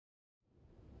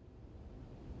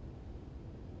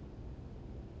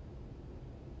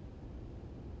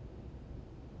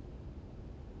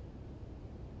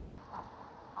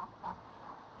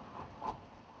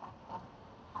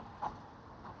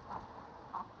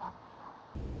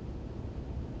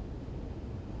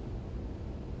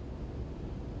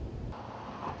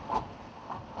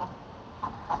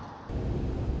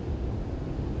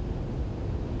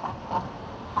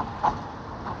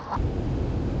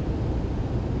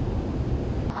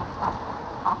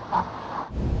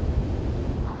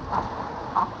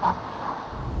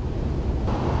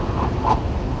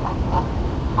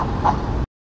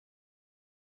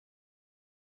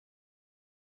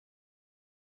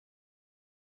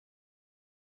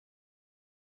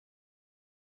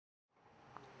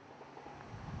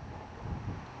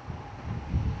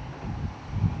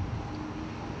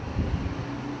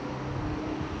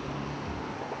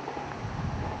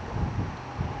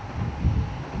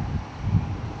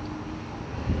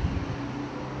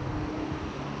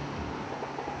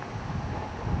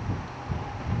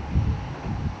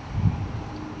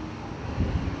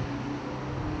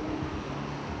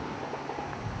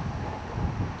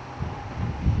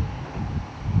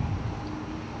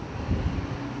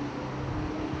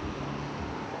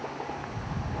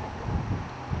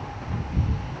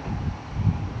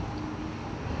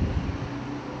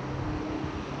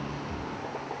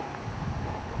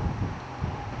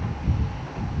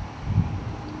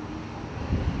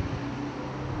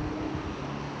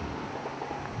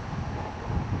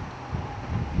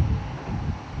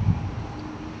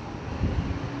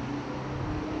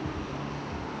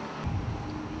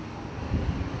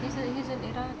in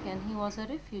Iraq and he was a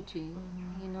refugee,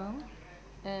 you know,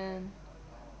 and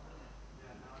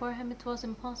for him it was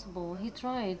impossible. He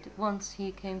tried once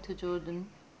he came to Jordan,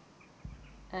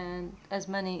 and as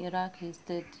many Iraqis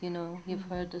did, you know, you've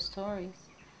heard the stories.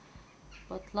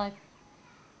 But life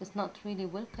is not really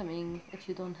welcoming if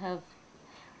you don't have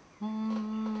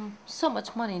so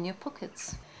much money in your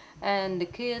pockets. And the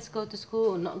kids go to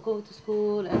school or not go to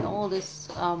school and all this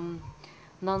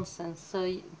nonsense. So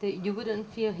you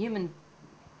wouldn't feel human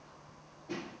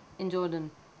in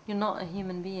Jordan. You're not a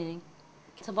human being.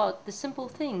 It's about the simple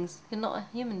things. You're not a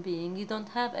human being. You don't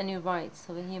have any rights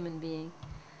of a human being.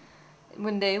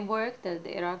 When they worked, the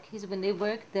Iraqis, when they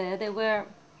worked there, they were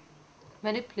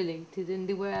manipulated and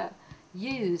they were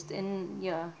used in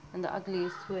the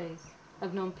ugliest ways.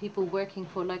 I've known people working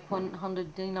for like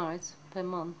 100 dinars per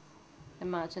month.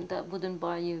 Imagine that wouldn't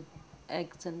buy you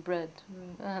eggs and bread,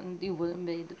 and you wouldn't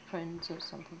be the friends or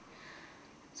something.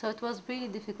 So it was really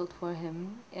difficult for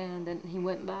him, and then he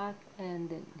went back, and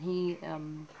then he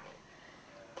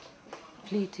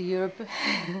flee to Europe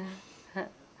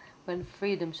when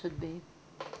freedom should be.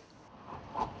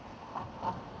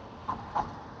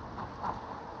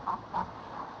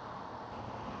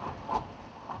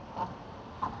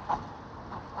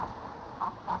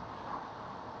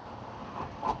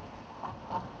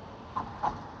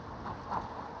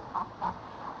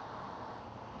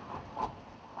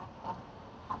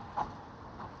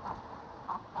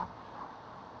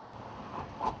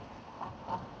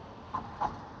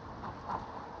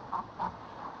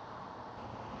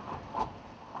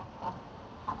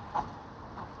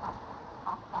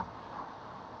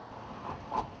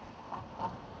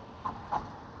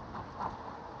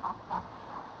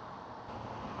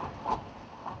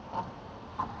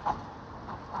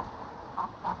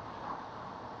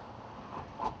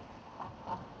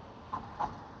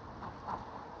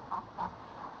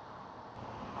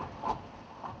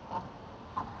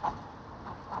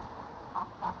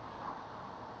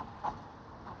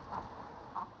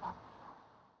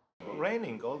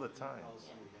 Raining all the time.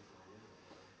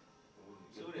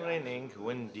 Raining,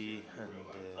 windy, and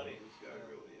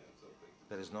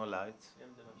there is no light,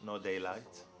 no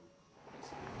daylight.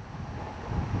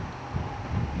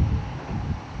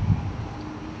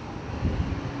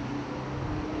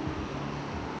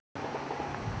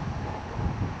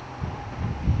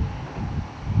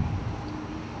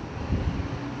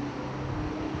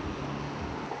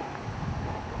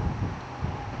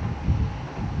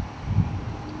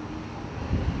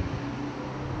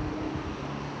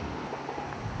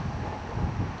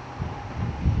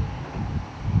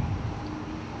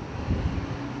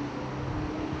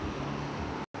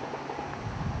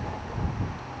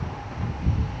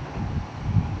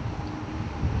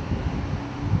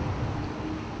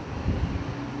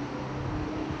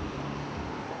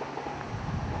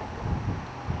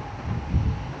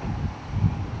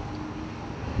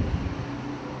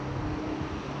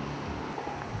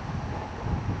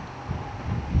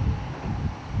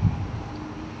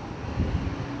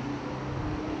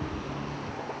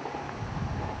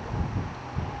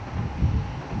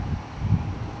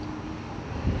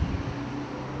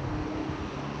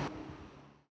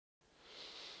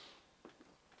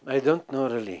 I don't know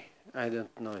really. I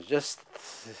don't know. Just,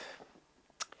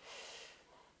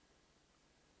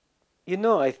 you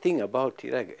know, I think about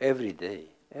Iraq every day,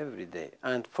 every day.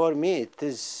 And for me, it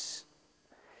is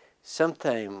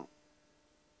sometimes,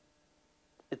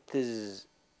 it is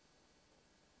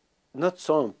not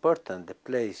so important, the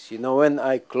place. You know, when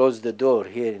I close the door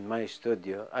here in my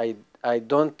studio, I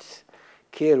don't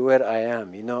care where I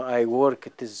am. You know, I work,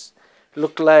 it is,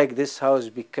 look like this house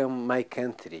become my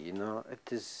country, you know.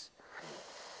 It is,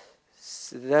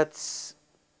 that's,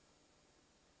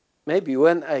 maybe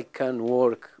when I can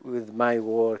work with my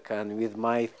work and with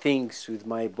my things, with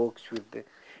my books, with the,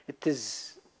 it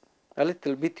is a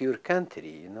little bit your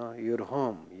country, you know, your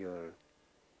home, your,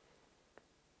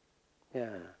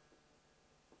 yeah.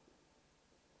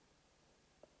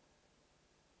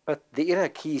 But the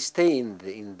Iraqi stay in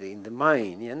the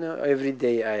mind, you know. Every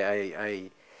day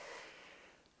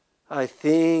I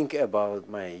think about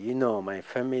my, you know, my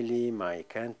family, my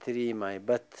country, my.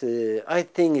 But I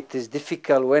think it is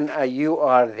difficult when you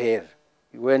are there,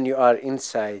 when you are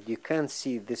inside. You can't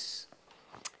see this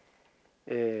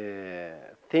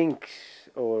things,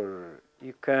 or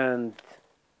you can't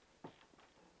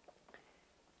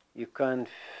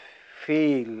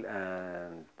feel,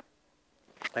 and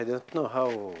I don't know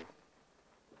how.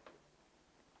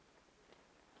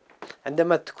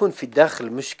 عندما تكون في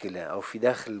داخل مشكلة أو في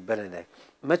داخل بلدك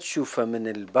ما تشوفها من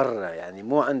البرة، يعني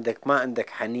مو عندك، ما عندك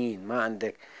حنين، ما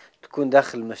عندك، تكون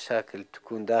داخل مشاكل،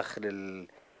 تكون داخل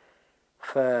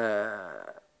ف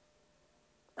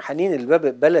حنين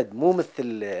البلد مو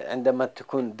مثل عندما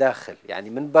تكون داخل، يعني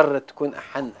من برا تكون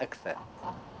أحن أكثر.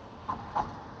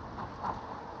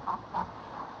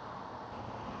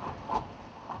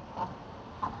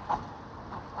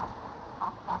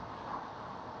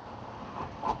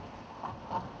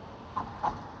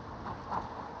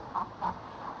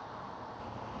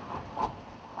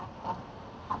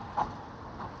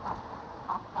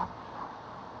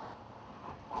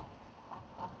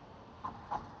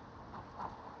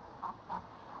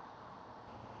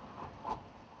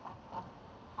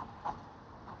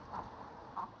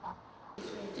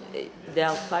 They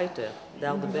are fighters. They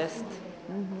are the best.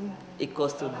 It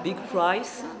costs a big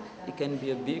price. It can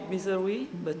be a big misery,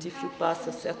 but if you pass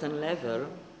a certain level,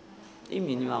 it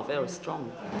means you are very strong.